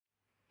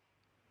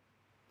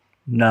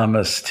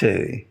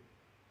Namaste.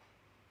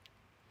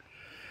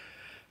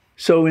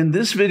 So in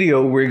this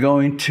video, we're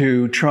going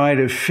to try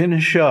to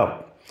finish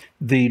up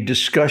the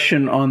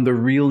discussion on the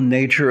real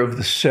nature of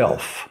the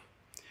self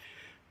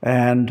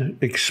and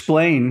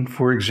explain,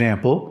 for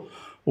example,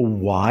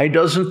 why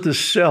doesn't the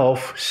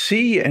self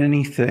see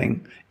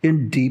anything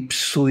in deep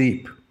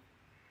sleep?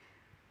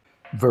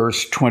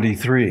 Verse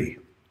 23.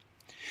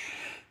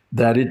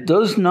 That it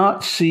does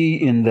not see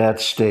in that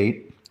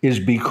state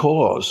is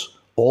because,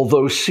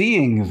 although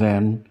seeing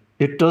then,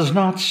 it does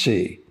not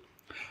see.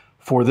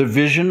 For the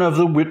vision of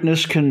the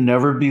witness can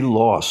never be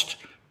lost,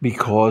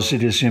 because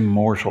it is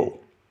immortal.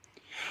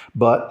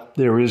 But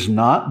there is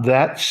not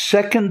that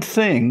second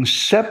thing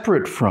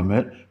separate from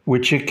it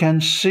which it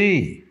can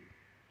see.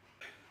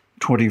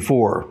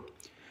 24.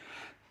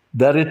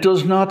 That it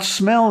does not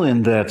smell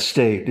in that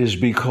state is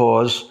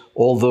because,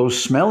 although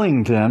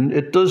smelling then,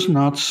 it does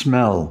not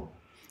smell.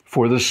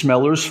 For the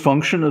smeller's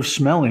function of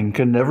smelling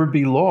can never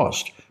be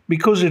lost,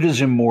 because it is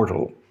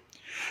immortal.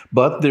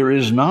 But there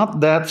is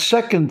not that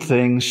second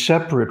thing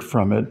separate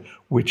from it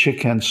which it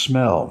can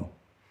smell.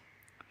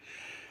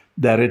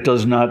 That it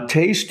does not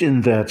taste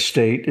in that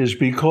state is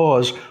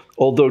because,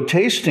 although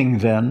tasting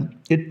then,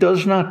 it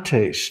does not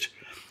taste.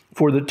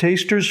 For the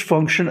taster's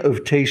function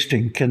of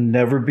tasting can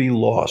never be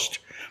lost,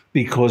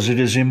 because it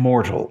is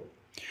immortal.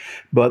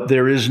 But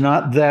there is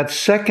not that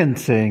second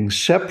thing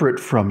separate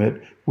from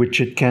it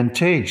which it can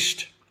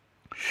taste.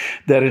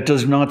 That it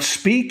does not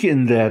speak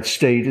in that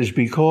state is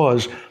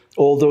because,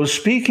 although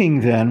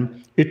speaking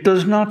then, it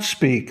does not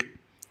speak.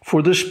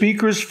 For the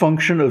speaker's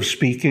function of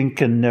speaking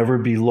can never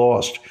be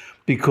lost,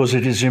 because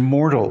it is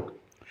immortal.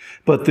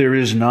 But there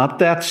is not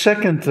that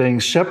second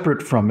thing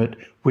separate from it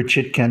which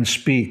it can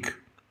speak.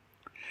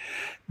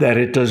 That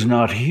it does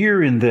not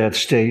hear in that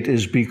state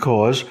is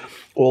because,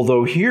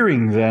 although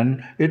hearing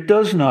then, it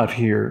does not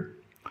hear.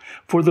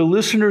 For the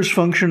listener's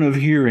function of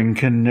hearing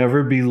can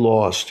never be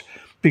lost,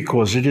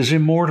 because it is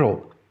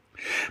immortal.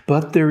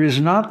 But there is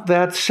not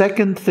that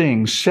second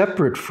thing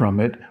separate from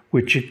it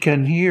which it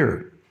can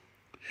hear.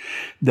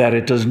 That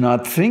it does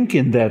not think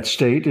in that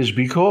state is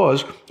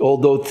because,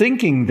 although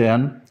thinking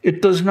then,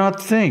 it does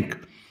not think.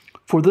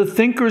 For the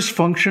thinker's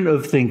function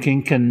of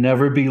thinking can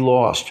never be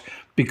lost,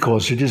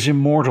 because it is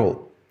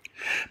immortal.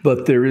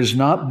 But there is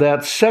not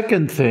that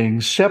second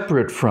thing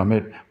separate from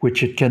it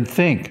which it can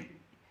think.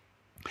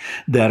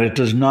 That it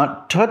does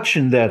not touch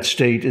in that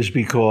state is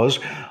because,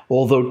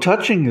 although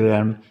touching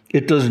then,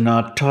 it does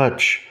not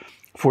touch.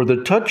 For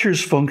the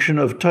toucher's function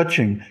of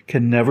touching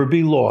can never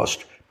be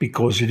lost,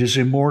 because it is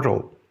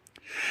immortal.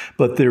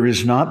 But there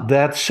is not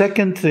that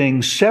second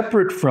thing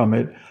separate from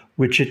it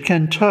which it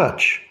can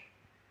touch.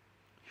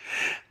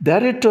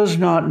 That it does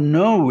not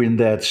know in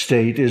that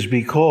state is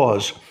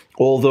because,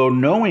 although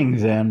knowing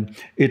then,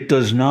 it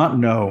does not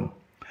know.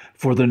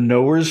 For the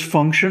knower's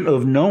function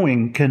of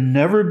knowing can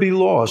never be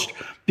lost,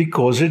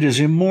 because it is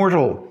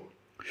immortal.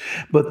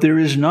 But there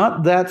is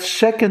not that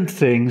second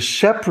thing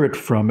separate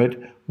from it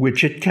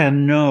which it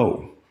can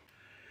know.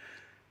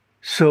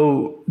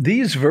 So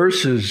these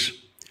verses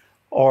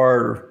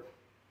are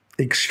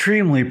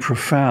extremely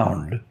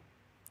profound.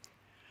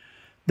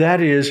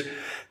 That is,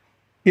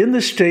 in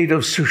the state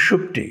of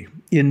Suṣupti,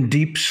 in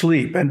deep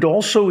sleep, and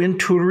also in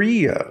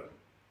Turiya,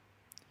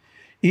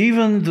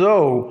 even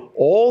though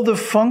all the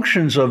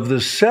functions of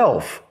the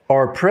self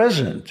are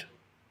present,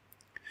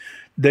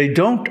 they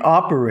don't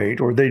operate,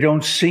 or they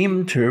don't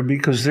seem to,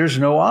 because there's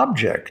no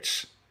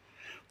objects.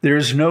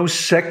 There's no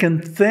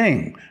second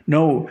thing,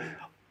 no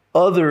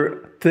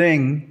other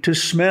thing to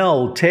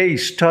smell,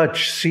 taste,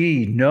 touch,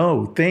 see,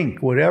 know,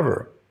 think,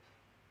 whatever.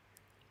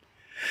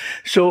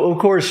 So, of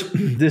course,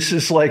 this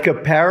is like a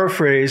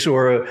paraphrase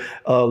or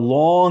a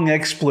long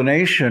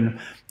explanation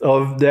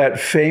of that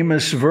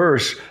famous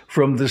verse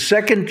from the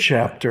second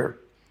chapter,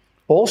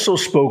 also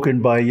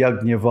spoken by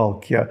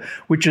Yaññavalkya,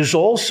 which is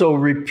also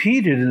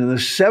repeated in the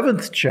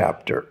 7th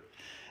chapter.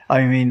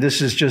 I mean,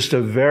 this is just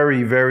a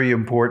very, very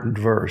important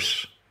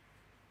verse.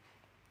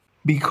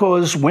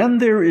 Because when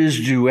there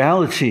is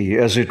duality,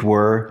 as it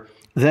were,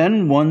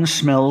 then one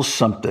smells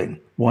something,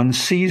 one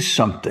sees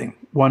something,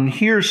 one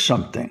hears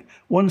something,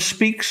 one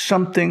speaks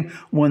something,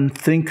 one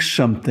thinks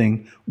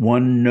something,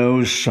 one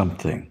knows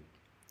something.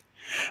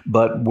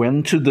 But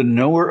when to the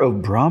knower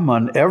of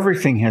Brahman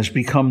everything has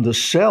become the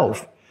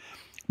self,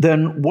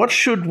 then what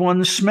should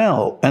one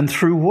smell, and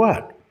through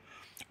what?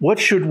 What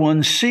should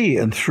one see,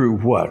 and through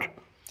what?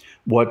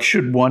 What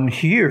should one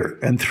hear,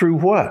 and through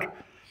what?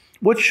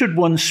 What should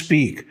one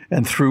speak,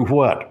 and through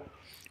what?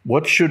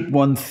 What should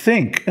one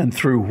think, and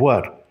through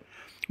what?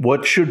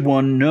 What should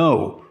one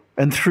know,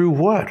 and through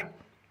what?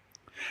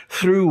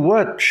 Through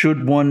what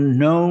should one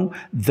know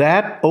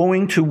that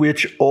owing to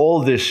which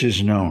all this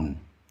is known?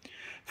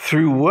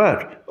 Through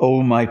what, O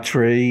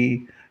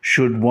Maitreyi,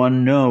 should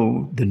one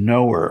know the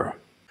knower?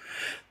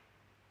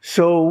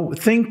 So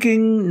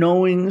thinking,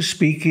 knowing,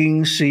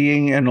 speaking,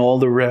 seeing, and all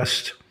the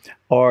rest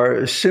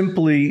are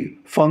simply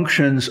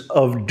functions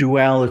of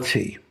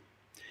duality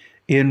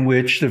in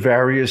which the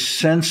various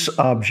sense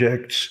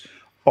objects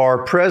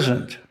are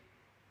present.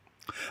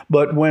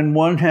 But when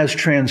one has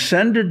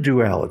transcended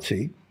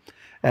duality,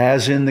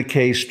 as in the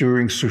case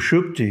during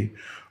Suṣupti,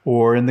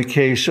 or in the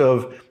case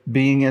of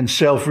being in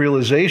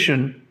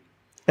self-realization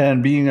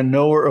and being a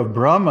knower of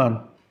Brahman,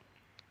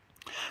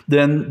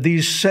 then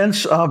these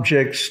sense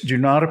objects do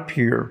not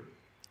appear.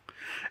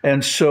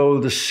 And so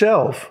the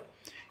self,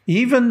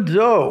 even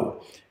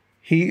though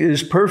he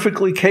is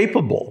perfectly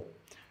capable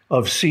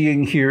of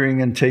seeing,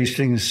 hearing, and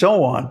tasting, and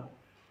so on,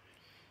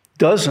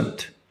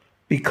 doesn't,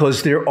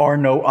 because there are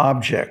no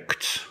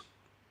objects.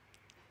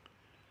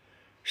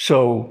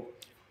 So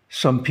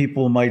some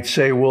people might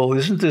say, well,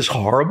 isn't this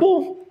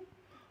horrible?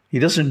 He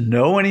doesn't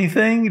know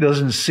anything, he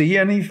doesn't see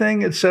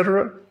anything,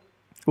 etc.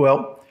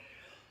 Well,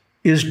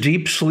 is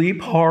deep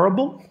sleep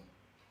horrible?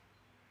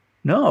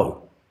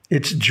 No,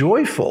 it's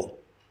joyful.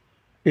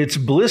 It's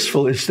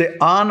blissful. It's the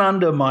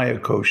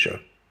Anandamaya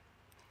kosha.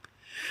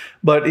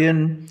 But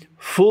in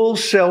full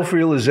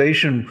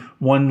self-realization,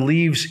 one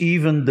leaves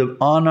even the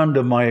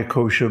Anandamaya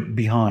kosha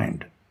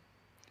behind.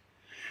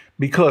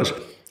 Because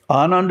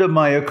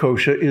Anandamaya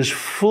kosha is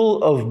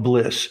full of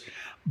bliss,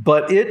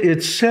 but it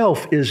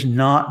itself is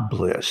not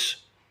bliss.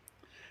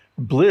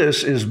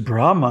 Bliss is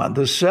Brahman,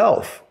 the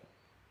self.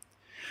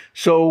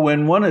 So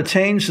when one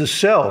attains the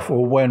self,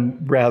 or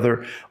when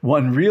rather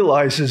one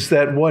realizes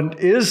that one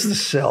is the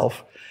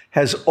self,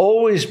 has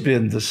always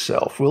been the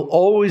self, will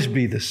always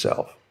be the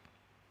self,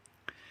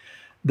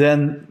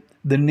 then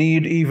the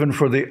need even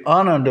for the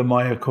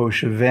Anandamaya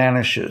kosha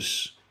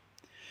vanishes.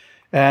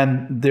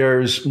 And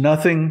there's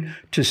nothing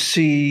to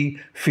see,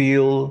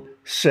 feel,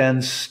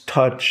 sense,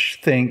 touch,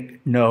 think,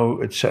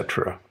 know,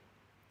 etc.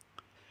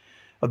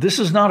 This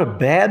is not a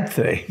bad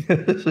thing.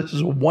 This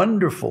is a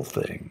wonderful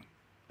thing.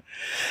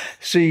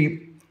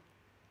 See,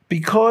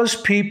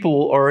 because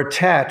people are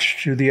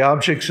attached to the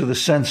objects of the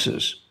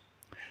senses,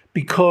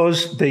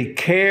 because they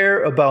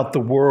care about the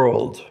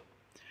world,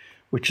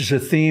 which is a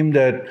theme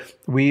that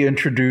we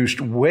introduced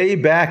way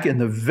back in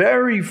the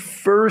very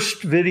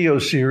first video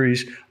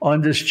series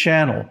on this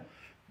channel,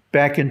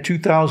 back in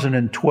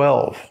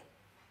 2012.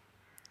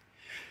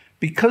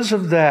 Because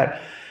of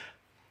that,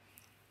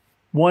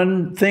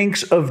 one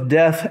thinks of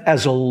death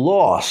as a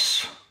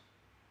loss,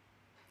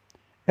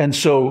 and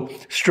so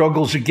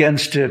struggles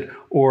against it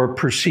or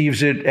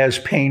perceives it as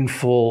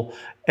painful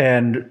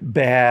and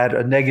bad,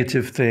 a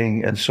negative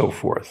thing, and so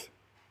forth.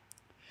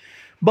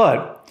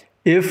 But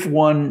if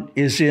one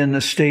is in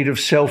a state of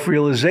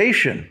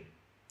self-realization,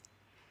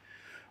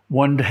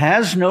 one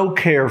has no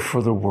care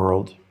for the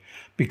world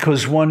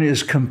because one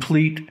is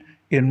complete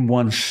in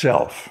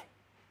oneself.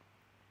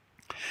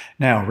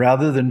 Now,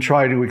 rather than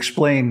try to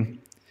explain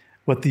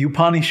what the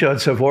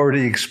Upanishads have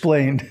already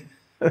explained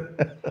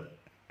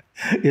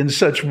in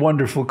such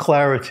wonderful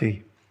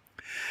clarity,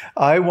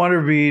 I want to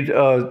read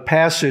a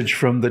passage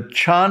from the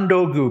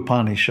Chandogya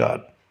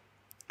Upanishad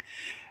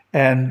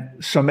and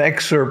some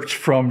excerpts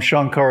from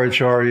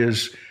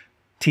Śaṅkarācārya's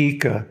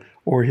Tika,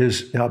 or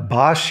his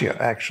Bhashya,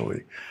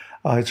 actually.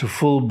 It's a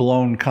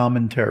full-blown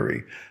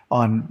commentary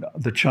on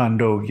the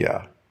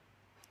Chandogya.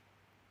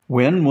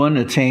 When one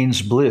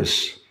attains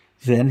bliss,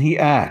 then he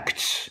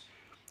acts.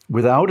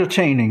 Without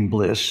attaining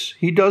bliss,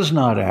 he does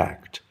not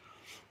act.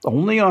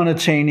 Only on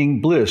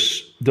attaining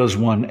bliss does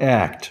one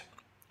act.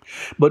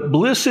 But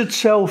bliss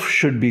itself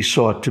should be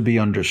sought to be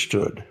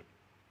understood.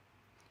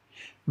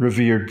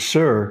 Revered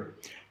Sir,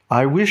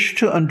 I wish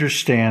to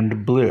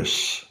understand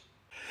bliss.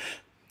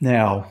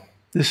 Now,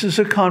 this is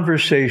a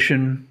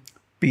conversation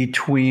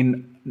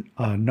between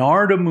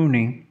Narada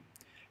Muni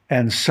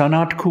and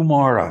Sanat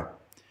Kumara,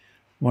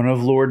 one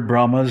of Lord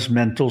Brahma's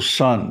mental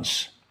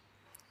sons.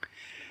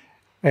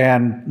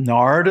 And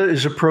Narada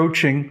is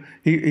approaching,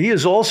 he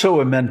is also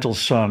a mental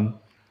son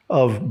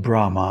of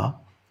Brahma,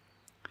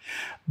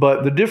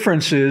 but the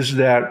difference is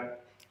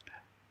that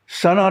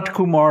Sanat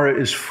Kumara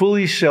is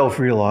fully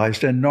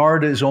self-realized and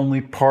Narada is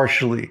only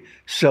partially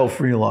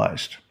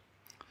self-realized.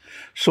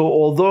 So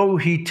although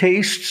he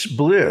tastes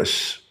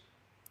bliss,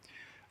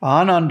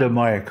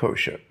 Anandamaya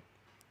kosha,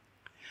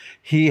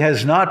 he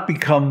has not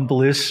become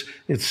bliss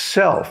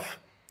itself.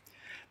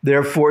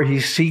 Therefore, he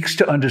seeks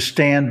to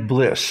understand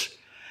bliss.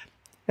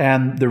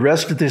 And the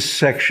rest of this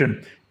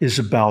section is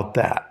about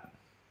that.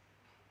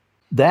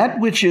 That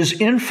which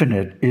is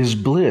infinite is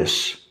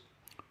bliss.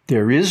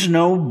 There is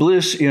no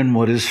bliss in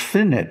what is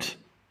finite.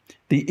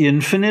 The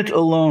infinite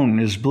alone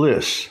is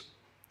bliss.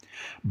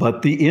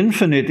 But the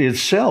infinite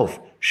itself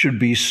should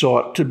be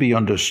sought to be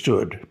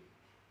understood.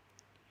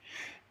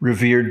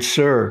 Revered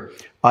Sir,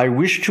 I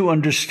wish to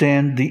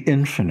understand the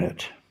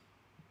infinite.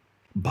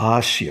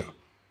 Bhashya.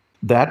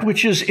 That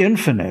which is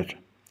infinite,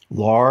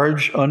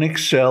 large,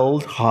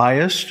 unexcelled,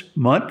 highest,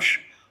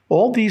 much,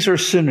 all these are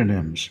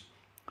synonyms.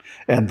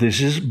 And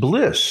this is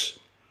bliss.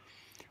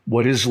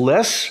 What is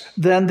less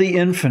than the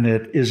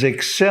infinite is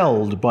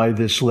excelled by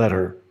this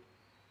letter.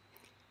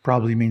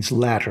 Probably means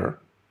latter.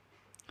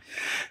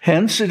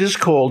 Hence it is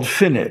called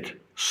finite,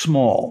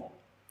 small.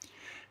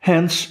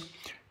 Hence,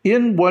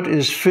 in what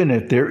is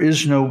finite there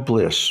is no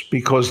bliss,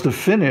 because the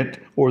finite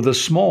or the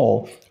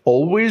small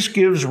always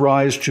gives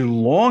rise to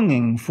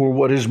longing for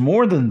what is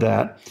more than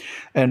that,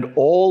 and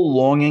all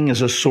longing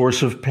is a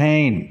source of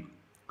pain.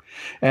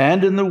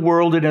 And in the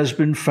world it has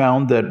been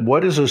found that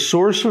what is a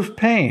source of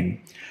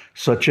pain,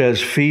 such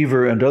as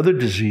fever and other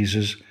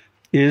diseases,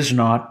 is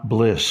not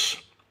bliss.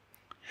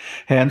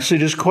 Hence,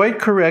 it is quite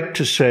correct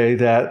to say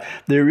that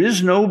there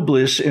is no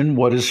bliss in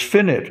what is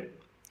finite.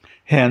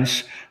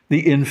 Hence,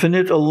 the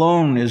infinite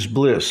alone is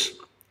bliss,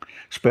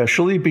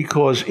 especially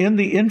because in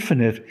the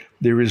infinite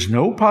there is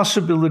no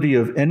possibility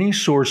of any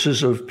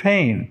sources of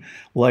pain,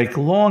 like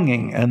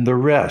longing and the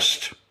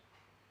rest.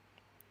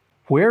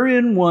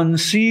 Wherein one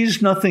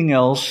sees nothing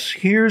else,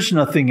 hears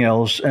nothing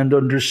else, and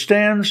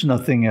understands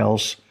nothing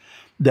else,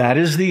 that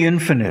is the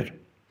infinite.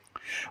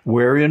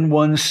 Wherein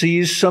one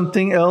sees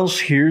something else,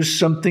 hears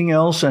something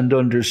else, and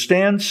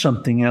understands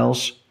something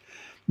else,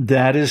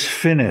 that is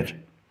finite.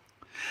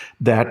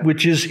 That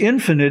which is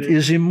infinite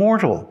is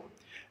immortal.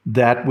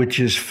 That which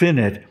is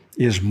finite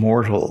is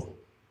mortal.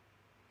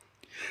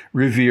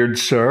 Revered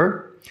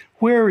sir,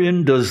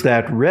 wherein does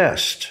that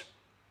rest?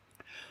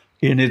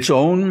 In its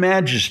own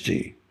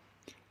majesty,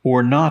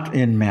 or not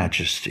in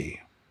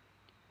majesty?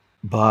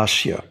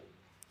 Bhashya.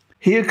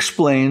 He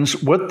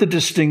explains what the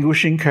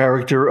distinguishing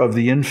character of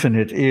the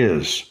infinite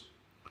is.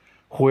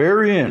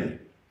 Wherein,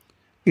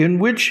 in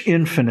which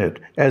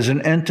infinite, as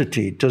an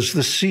entity, does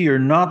the seer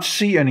not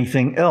see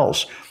anything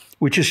else,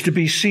 which is to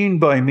be seen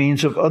by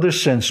means of other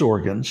sense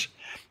organs,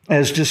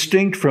 as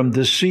distinct from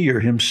the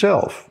seer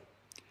himself?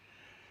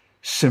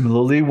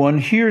 Similarly, one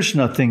hears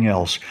nothing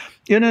else.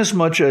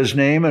 Inasmuch as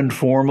name and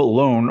form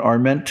alone are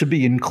meant to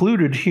be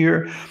included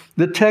here,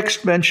 the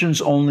text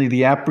mentions only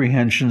the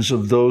apprehensions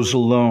of those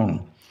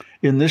alone,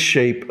 in the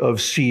shape of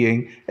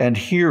seeing and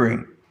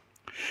hearing,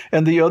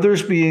 and the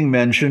others being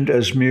mentioned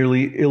as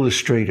merely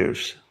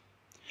illustratives.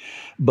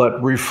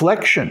 But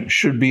reflection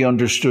should be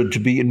understood to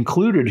be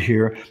included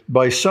here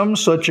by some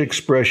such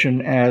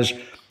expression as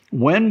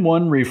when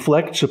one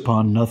reflects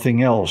upon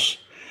nothing else,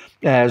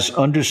 as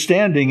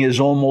understanding is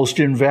almost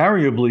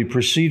invariably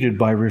preceded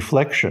by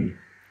reflection.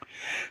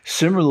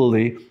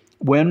 Similarly,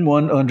 when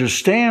one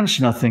understands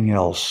nothing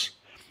else,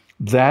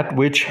 that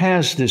which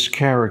has this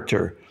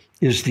character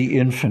is the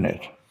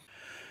infinite.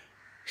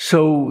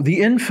 So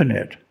the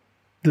infinite,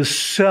 the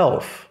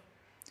self,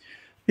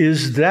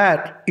 is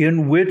that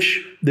in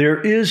which there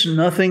is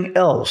nothing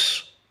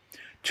else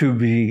to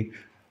be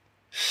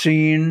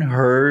seen,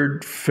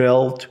 heard,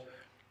 felt,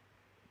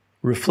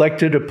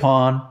 reflected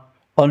upon,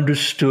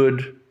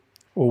 understood,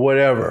 or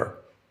whatever.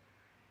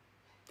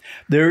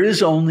 There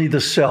is only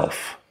the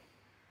self.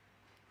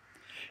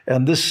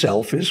 And the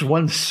self is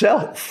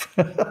oneself.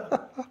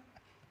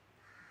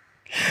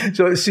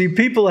 So, see,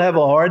 people have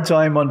a hard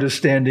time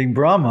understanding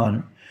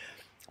Brahman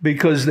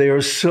because they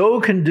are so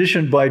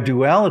conditioned by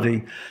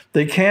duality,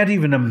 they can't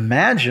even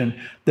imagine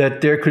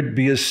that there could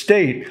be a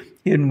state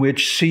in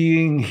which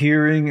seeing,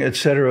 hearing,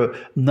 etc.,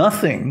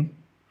 nothing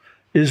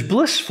is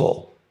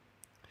blissful.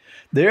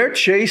 They're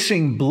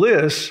chasing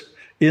bliss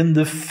in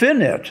the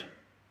finite,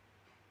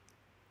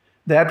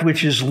 that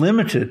which is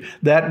limited,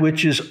 that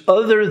which is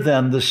other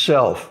than the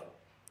self.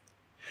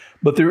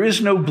 But there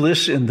is no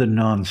bliss in the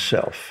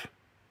non-self.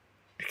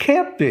 It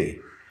can't be,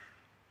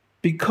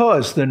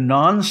 because the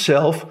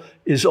non-self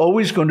is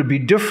always going to be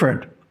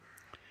different.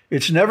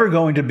 It's never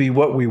going to be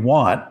what we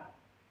want,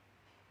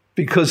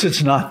 because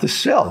it's not the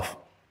self.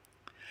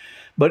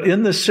 But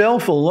in the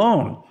self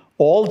alone,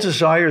 all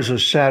desires are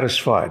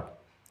satisfied,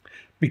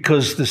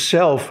 because the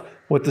self,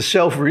 what the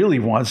self really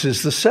wants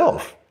is the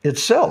self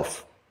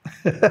itself.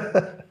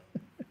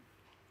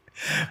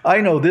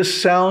 I know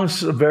this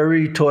sounds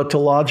very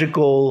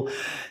tautological,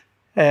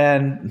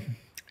 and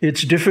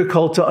it's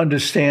difficult to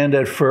understand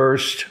at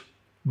first,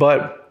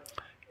 but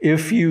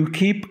if you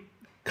keep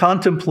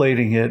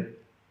contemplating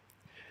it,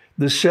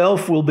 the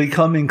self will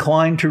become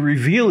inclined to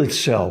reveal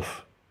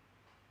itself.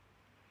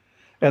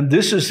 And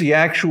this is the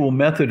actual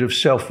method of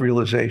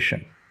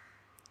self-realization.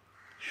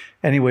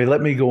 Anyway,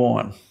 let me go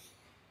on.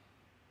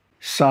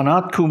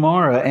 Sanat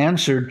Kumara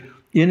answered,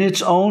 in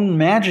its own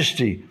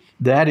majesty,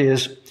 that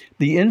is,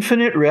 the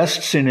infinite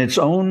rests in its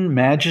own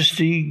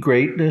majesty,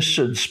 greatness,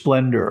 and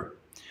splendor.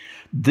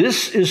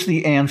 This is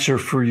the answer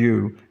for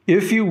you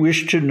if you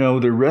wish to know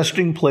the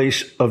resting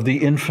place of the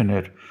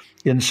infinite,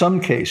 in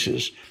some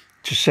cases,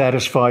 to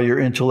satisfy your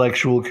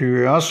intellectual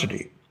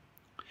curiosity.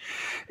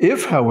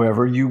 If,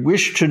 however, you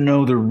wish to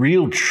know the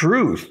real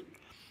truth,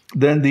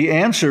 then the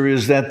answer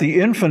is that the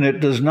infinite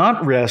does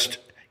not rest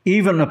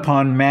even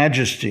upon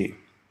majesty.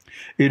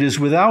 It is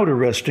without a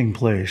resting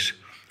place,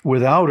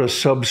 without a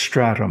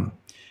substratum,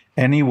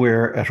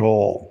 anywhere at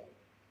all.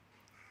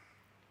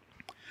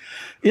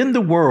 In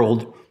the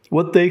world,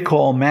 what they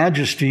call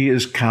majesty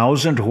is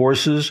cows and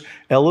horses,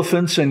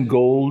 elephants and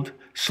gold,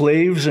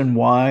 slaves and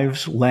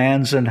wives,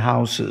 lands and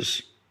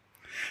houses.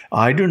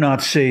 I do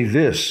not say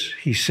this,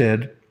 he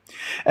said,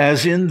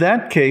 as in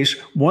that case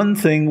one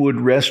thing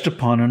would rest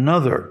upon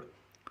another.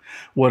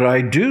 What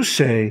I do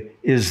say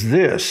is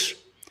this,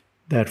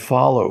 that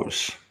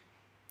follows.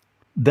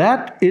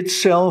 That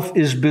itself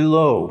is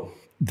below,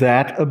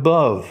 that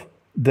above,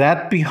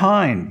 that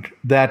behind,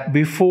 that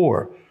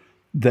before,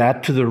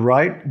 that to the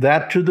right,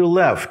 that to the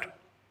left.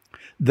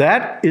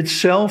 That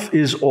itself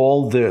is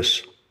all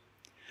this.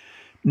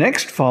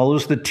 Next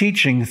follows the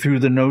teaching through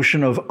the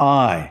notion of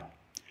I.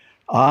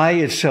 I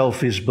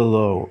itself is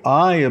below,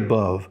 I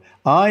above,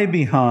 I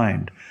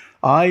behind,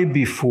 I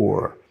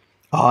before,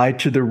 I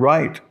to the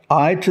right,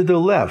 I to the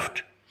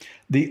left.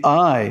 The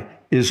I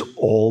is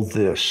all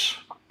this.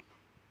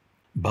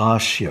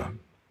 Bhashya.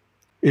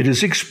 It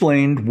is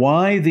explained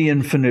why the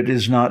infinite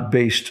is not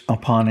based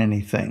upon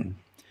anything.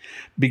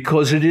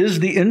 Because it is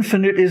the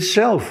infinite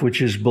itself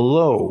which is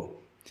below,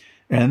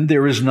 and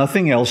there is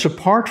nothing else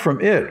apart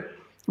from it,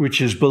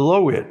 which is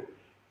below it,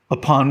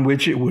 upon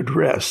which it would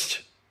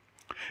rest.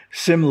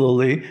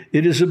 Similarly,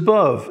 it is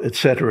above,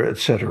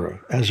 etc.,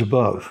 as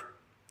above.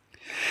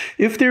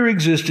 If there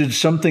existed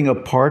something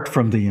apart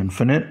from the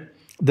infinite,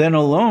 then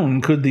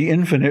alone could the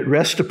infinite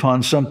rest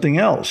upon something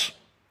else.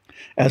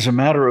 As a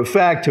matter of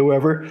fact,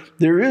 however,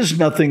 there is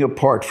nothing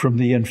apart from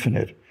the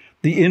infinite.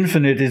 The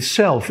infinite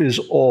itself is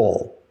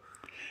all.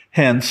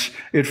 Hence,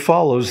 it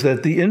follows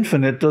that the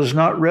infinite does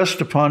not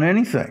rest upon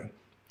anything.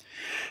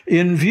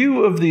 In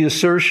view of the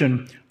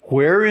assertion,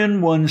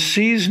 wherein one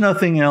sees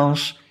nothing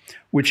else,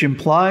 which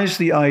implies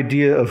the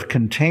idea of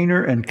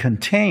container and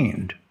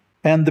contained,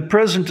 and the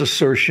present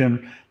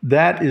assertion,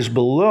 that is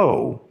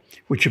below,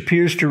 which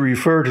appears to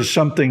refer to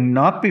something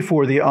not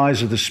before the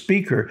eyes of the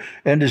speaker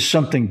and is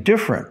something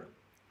different,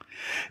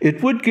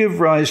 it would give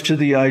rise to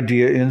the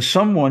idea in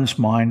someone's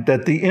mind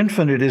that the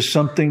infinite is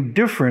something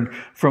different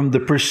from the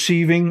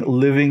perceiving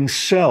living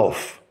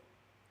self.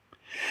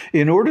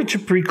 In order to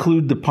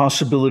preclude the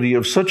possibility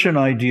of such an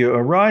idea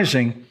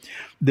arising,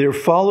 there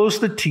follows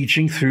the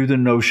teaching through the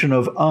notion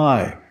of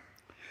I,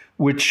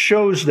 which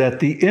shows that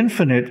the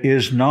infinite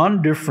is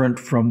non-different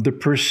from the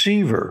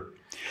perceiver,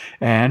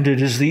 and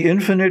it is the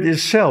infinite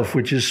itself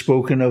which is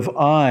spoken of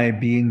I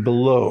being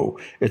below,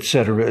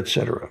 etc.,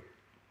 etc.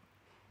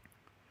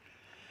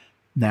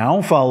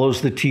 Now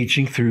follows the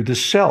teaching through the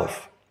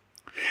self.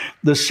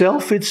 The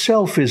self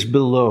itself is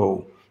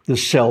below, the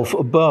self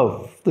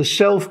above, the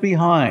self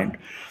behind,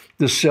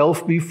 the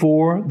self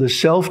before, the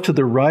self to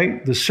the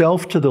right, the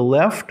self to the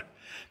left.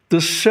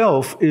 The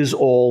self is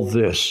all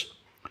this.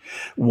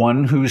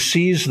 One who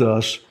sees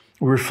thus,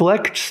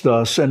 reflects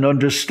thus, and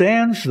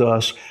understands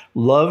thus,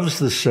 loves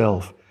the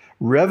self,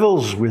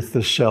 revels with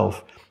the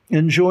self,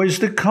 enjoys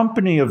the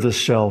company of the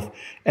self,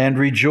 and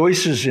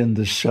rejoices in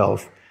the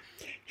self.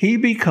 He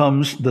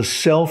becomes the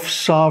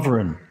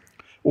self-sovereign,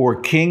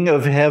 or king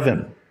of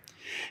heaven.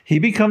 He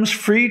becomes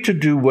free to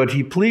do what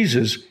he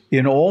pleases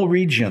in all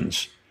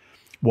regions,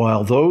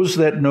 while those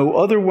that know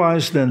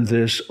otherwise than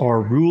this are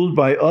ruled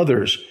by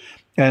others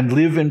and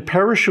live in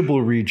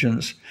perishable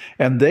regions,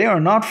 and they are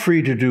not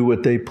free to do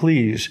what they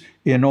please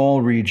in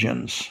all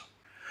regions.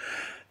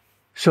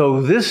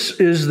 So this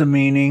is the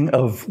meaning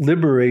of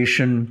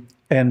liberation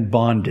and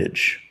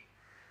bondage.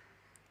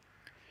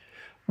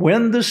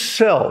 When the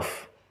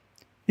self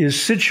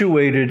is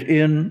situated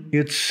in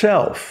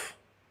itself,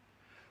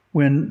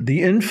 when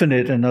the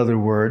infinite, in other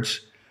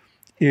words,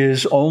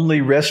 is only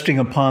resting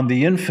upon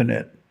the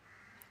infinite,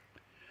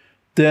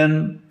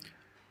 then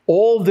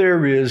all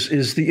there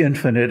is the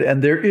infinite,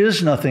 and there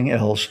is nothing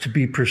else to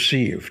be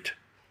perceived.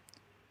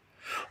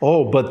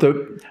 Oh, but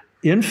the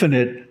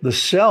infinite, the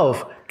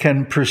self,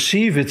 can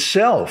perceive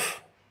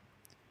itself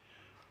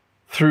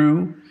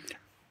through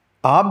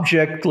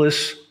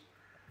objectless,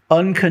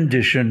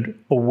 unconditioned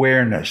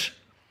awareness.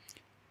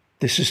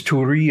 This is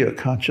Turiya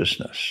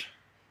consciousness.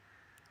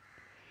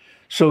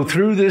 So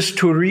through this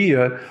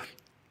Turiya,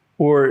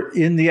 or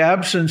in the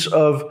absence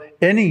of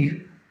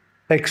any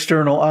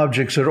external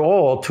objects at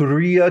all,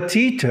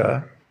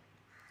 Turiyatita,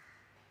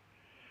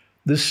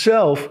 the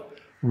self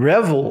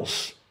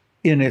revels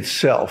in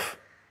itself.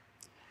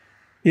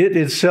 It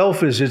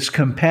itself is its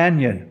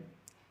companion.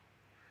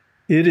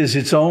 It is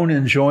its own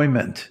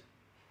enjoyment.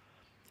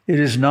 It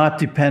is not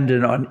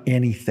dependent on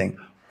anything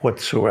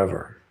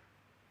whatsoever.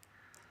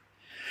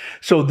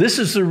 So this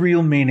is the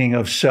real meaning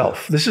of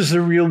self. This is the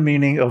real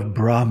meaning of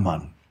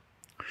Brahman.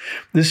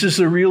 This is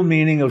the real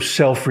meaning of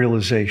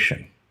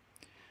self-realization.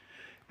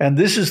 And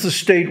this is the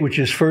state which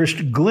is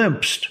first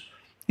glimpsed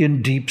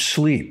in deep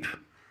sleep.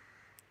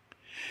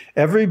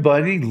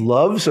 Everybody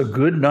loves a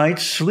good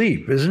night's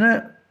sleep, isn't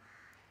it?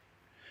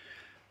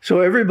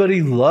 So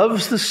everybody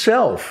loves the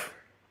self.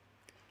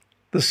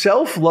 The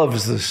self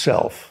loves the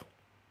self.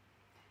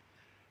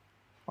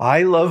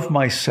 I love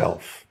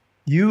myself.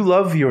 You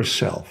love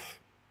yourself.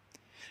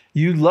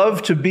 You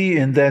love to be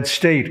in that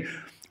state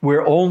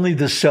where only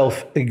the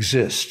self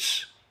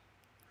exists.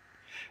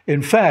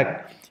 In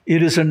fact,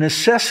 it is a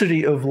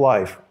necessity of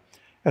life,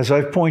 as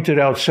I've pointed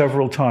out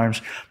several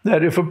times,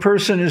 that if a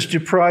person is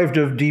deprived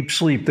of deep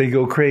sleep, they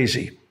go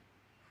crazy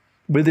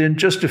within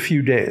just a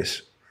few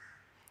days.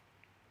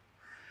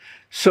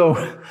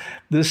 So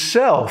the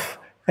self,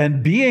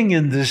 and being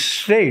in this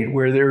state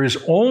where there is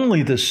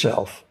only the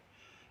self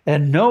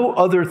and no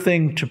other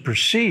thing to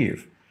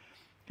perceive,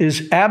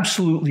 is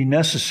absolutely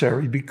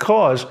necessary,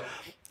 because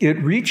it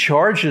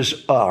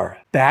recharges our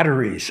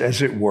batteries,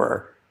 as it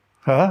were.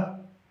 Huh?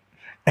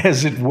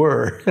 As it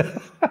were.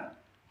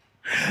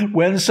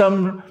 When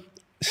some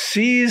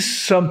sees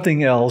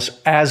something else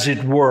as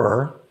it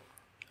were,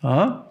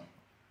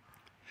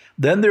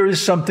 then there is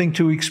something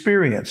to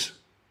experience.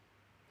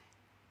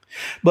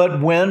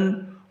 But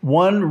when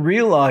one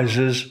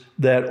realizes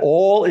that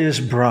all is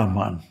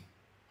Brahman,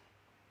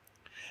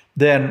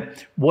 then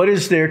what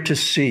is there to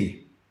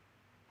see?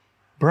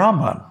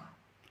 Brahman.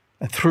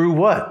 Through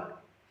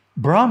what?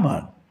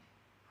 Brahman.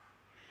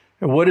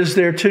 And what is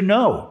there to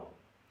know?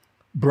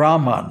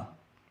 Brahman.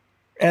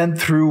 And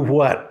through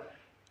what?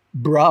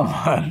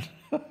 Brahman.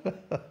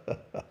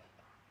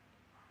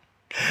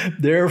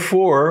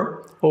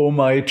 Therefore, O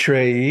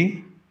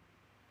Maitreyi,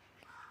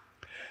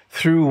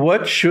 through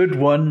what should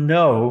one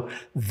know?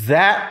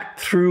 That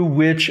through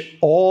which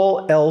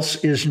all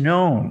else is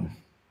known.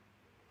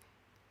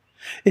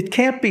 It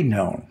can't be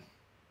known.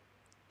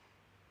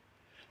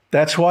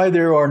 That's why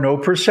there are no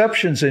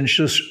perceptions in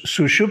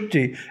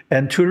Suṣupti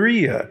and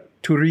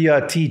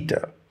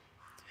Turiyatita.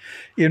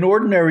 In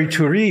ordinary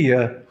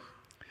Turiya,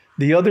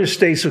 the other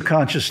states of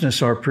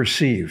consciousness are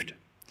perceived.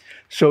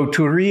 So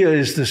Turiya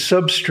is the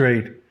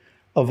substrate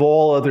of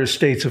all other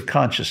states of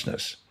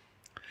consciousness.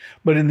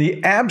 But in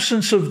the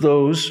absence of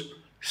those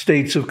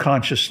states of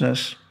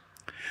consciousness,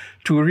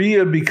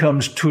 Turiya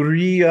becomes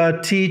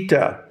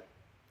Turiyatita.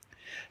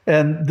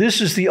 And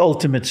this is the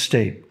ultimate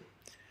state.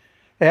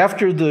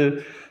 After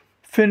the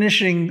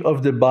finishing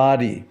of the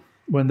body,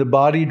 when the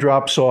body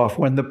drops off,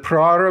 when the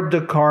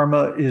prarabdha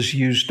karma is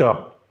used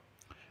up,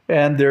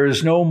 and there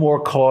is no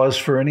more cause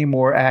for any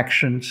more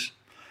actions,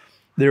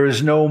 there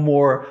is no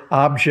more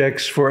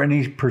objects for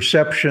any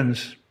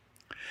perceptions,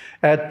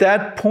 at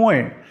that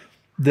point,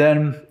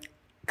 then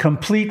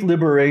complete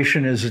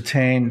liberation is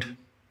attained,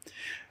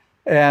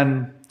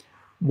 and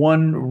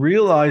one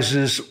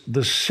realizes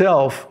the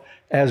self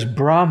as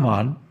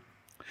Brahman,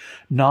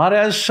 not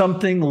as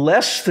something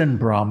less than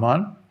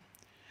Brahman,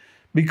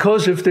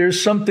 because if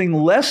there's something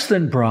less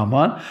than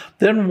Brahman,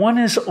 then one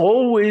is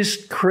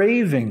always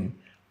craving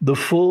the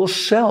full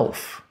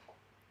self.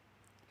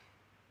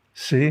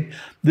 See,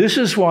 this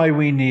is why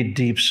we need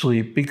deep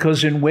sleep,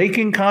 because in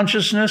waking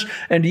consciousness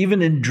and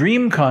even in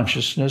dream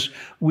consciousness,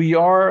 we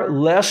are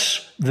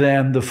less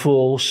than the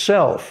full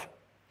self.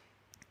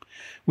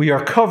 We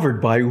are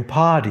covered by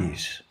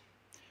upadhis: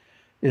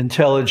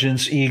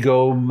 intelligence,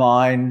 ego,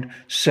 mind,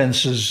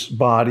 senses,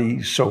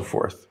 body, so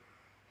forth.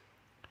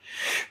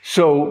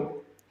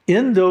 So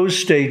in those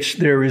states,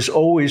 there is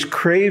always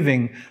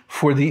craving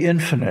for the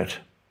infinite,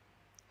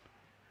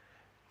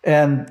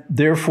 and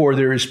therefore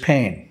there is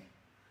pain.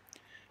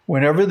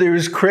 Whenever there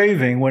is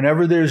craving,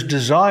 whenever there's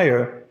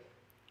desire,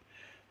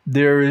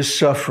 there is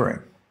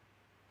suffering.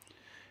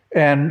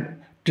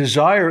 And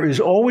desire is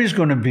always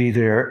going to be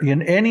there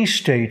in any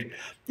state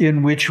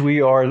in which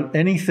we are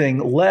anything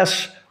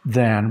less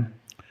than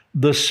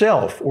the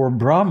self or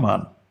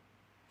Brahman.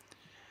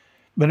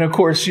 But of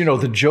course, you know,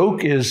 the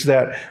joke is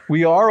that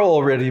we are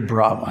already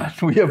Brahman.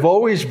 We have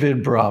always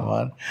been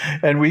Brahman,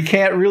 and we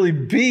can't really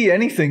be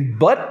anything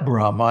but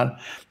Brahman.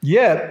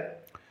 Yet,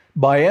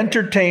 by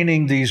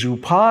entertaining these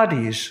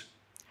upadhis,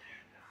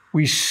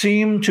 we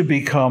seem to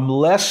become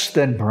less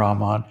than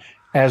Brahman,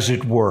 as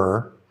it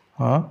were,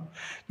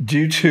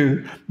 due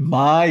to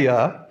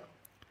Maya,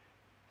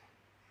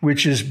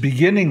 which is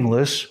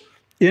beginningless,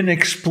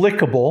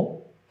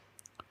 inexplicable,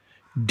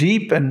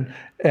 deep and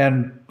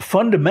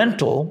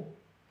fundamental,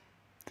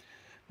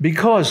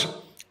 because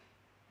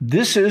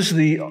this is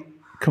the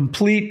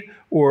complete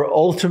or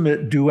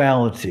ultimate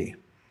duality.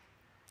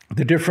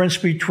 The difference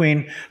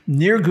between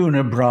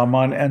Nirguna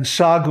Brahman and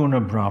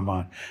Saguna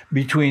Brahman,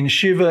 between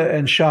Shiva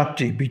and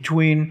Shakti,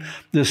 between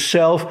the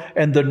self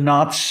and the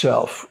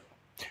not-self,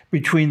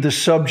 between the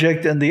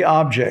subject and the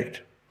object.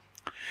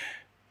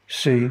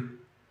 See,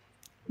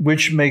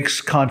 which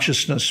makes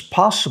consciousness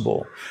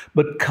possible.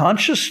 But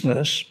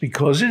consciousness,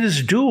 because it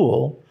is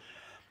dual,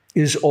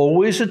 is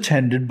always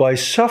attended by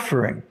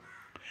suffering,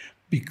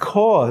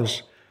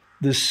 because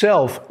the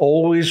self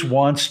always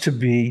wants to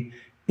be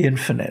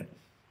infinite.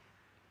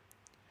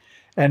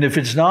 And if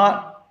it's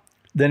not,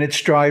 then it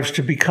strives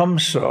to become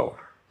so.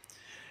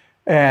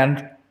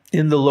 And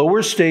in the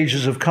lower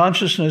stages of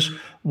consciousness,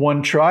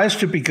 one tries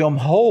to become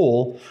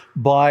whole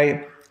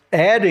by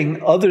adding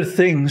other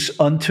things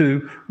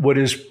unto what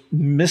is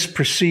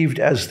misperceived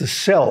as the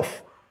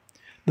self,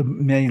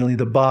 mainly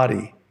the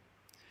body.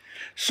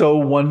 So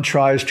one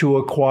tries to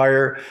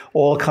acquire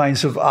all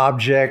kinds of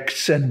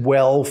objects and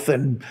wealth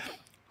and,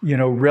 you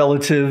know,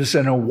 relatives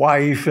and a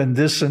wife and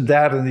this and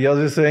that and the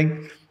other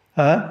thing.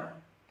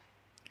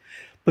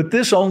 But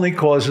this only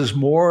causes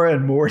more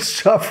and more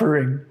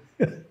suffering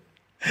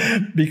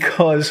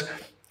because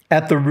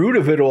at the root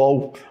of it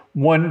all,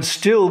 one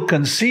still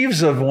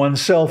conceives of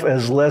oneself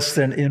as less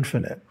than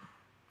infinite.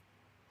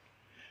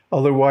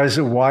 Otherwise,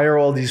 why are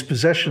all these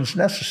possessions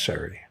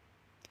necessary?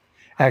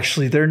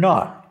 Actually, they're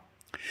not.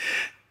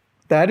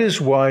 That is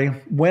why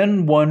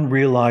when one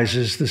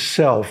realizes the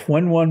self,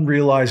 when one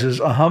realizes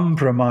aham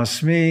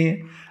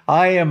brahmasmi,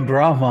 I am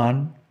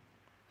Brahman,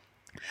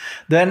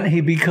 then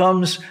he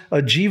becomes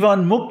a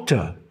Jivan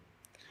Mukta,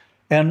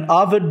 an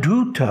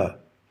Avadhuta,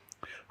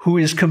 who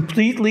is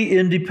completely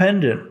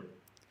independent,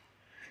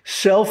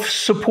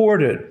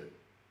 self-supported,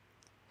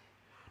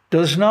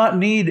 does not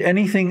need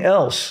anything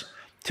else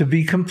to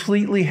be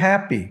completely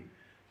happy.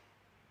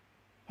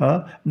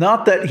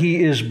 Not that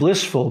he is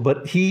blissful,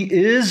 but he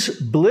is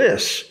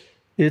bliss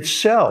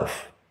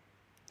itself.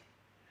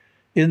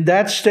 In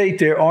that state,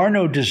 there are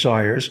no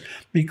desires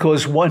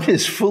because one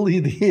is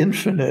fully the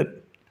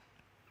infinite.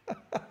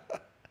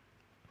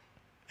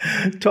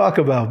 Talk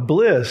about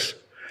bliss.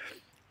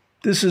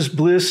 This is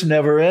bliss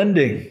never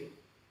ending.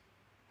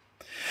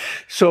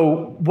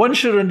 So one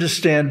should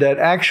understand that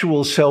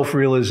actual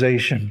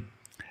self-realization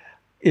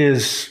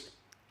is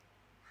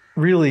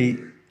really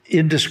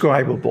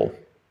indescribable.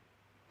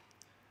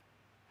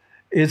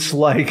 It's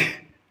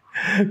like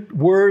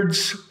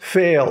words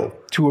fail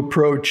to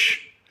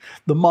approach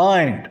the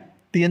mind,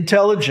 the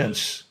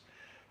intelligence,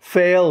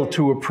 fail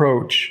to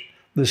approach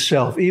the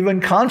self.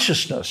 Even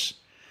consciousness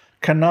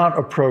cannot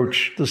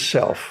approach the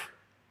self.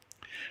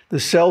 The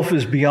self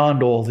is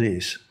beyond all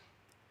these.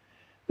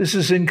 This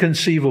is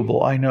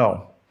inconceivable, I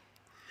know.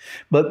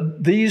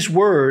 But these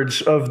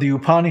words of the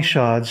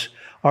Upanishads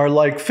are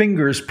like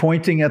fingers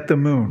pointing at the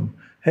moon.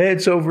 Hey,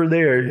 it's over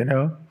there, you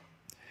know.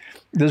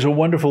 There's a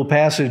wonderful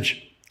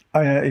passage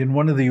in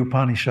one of the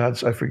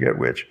Upanishads, I forget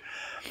which,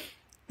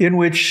 in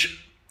which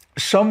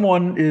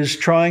someone is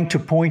trying to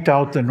point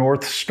out the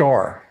North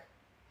Star.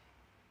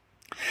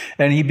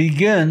 And he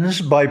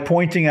begins by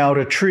pointing out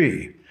a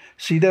tree.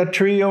 See that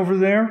tree over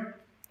there?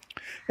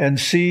 And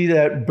see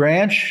that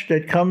branch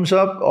that comes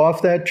up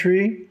off that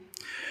tree?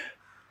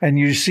 And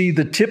you see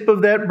the tip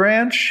of that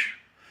branch?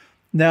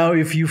 Now,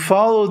 if you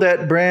follow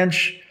that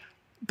branch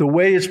the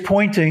way it's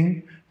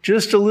pointing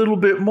just a little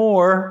bit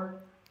more,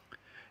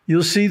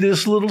 you'll see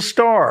this little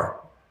star.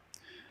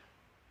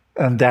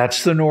 And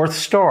that's the North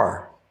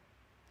Star.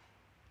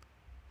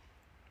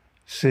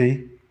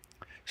 See?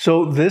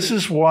 So this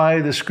is why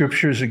the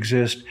scriptures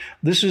exist.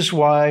 This is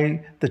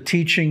why the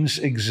teachings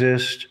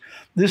exist.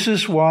 This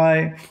is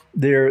why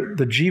the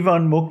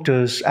Jivan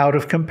Muktas, out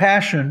of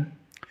compassion,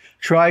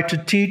 try to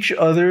teach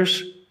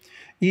others,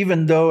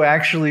 even though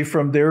actually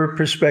from their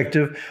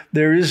perspective,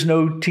 there is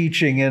no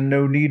teaching and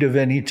no need of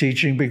any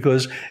teaching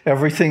because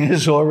everything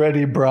is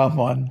already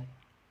Brahman.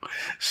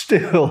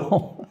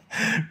 Still,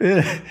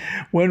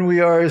 when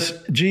we are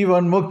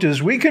Jivan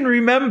Muktas, we can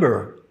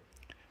remember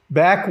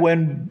back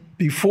when,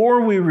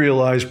 before we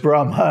realized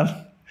Brahman,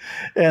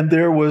 and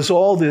there was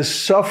all this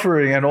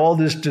suffering and all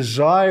this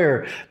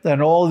desire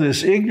and all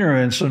this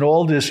ignorance and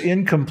all this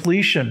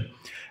incompletion,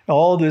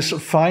 all this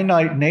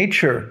finite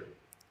nature.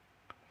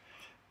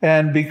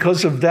 And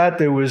because of that,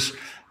 there was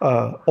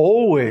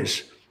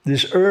always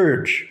this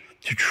urge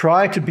to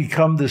try to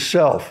become the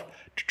self,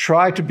 to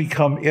try to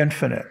become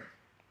infinite.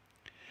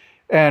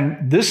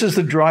 And this is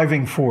the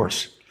driving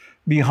force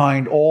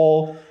behind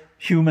all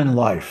human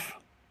life.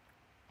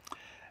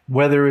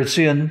 Whether it's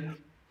in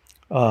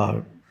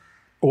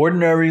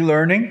ordinary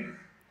learning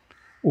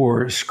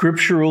or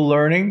scriptural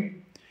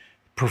learning,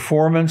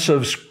 performance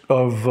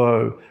of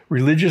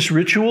religious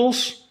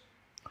rituals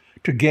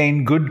to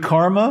gain good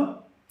karma,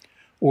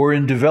 or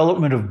in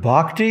development of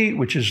bhakti,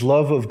 which is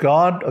love of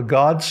God, a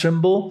God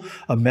symbol,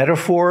 a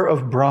metaphor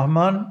of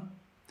Brahman,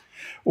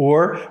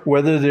 or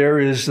whether there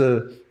is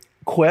the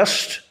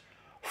quest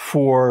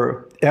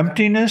for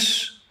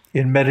emptiness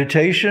in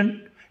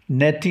meditation,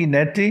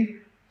 neti,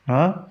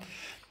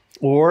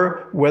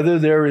 or whether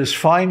there is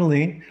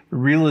finally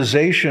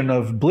realization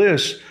of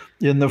bliss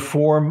in the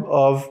form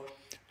of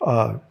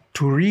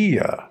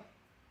turiya,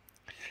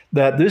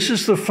 that this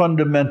is the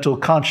fundamental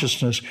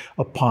consciousness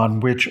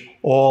upon which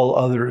all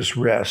others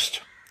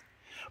rest.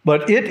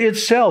 But it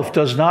itself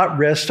does not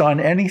rest on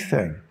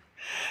anything.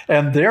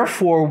 And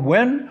therefore,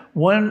 when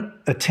one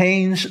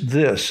attains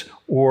this,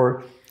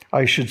 or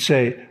I should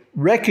say,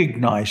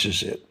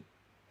 recognizes it,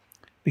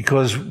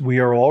 because we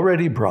are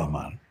already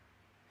Brahman,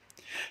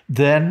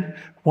 then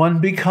one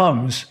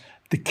becomes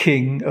the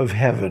king of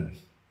heaven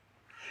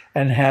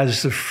and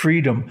has the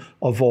freedom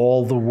of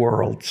all the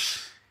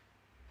worlds.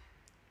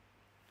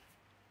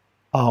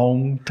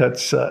 Aum Tat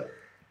Sat.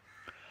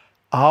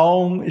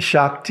 Aum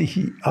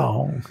Shakti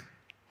Aum.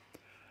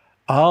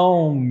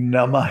 Aum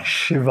Namah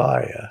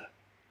Shivaya.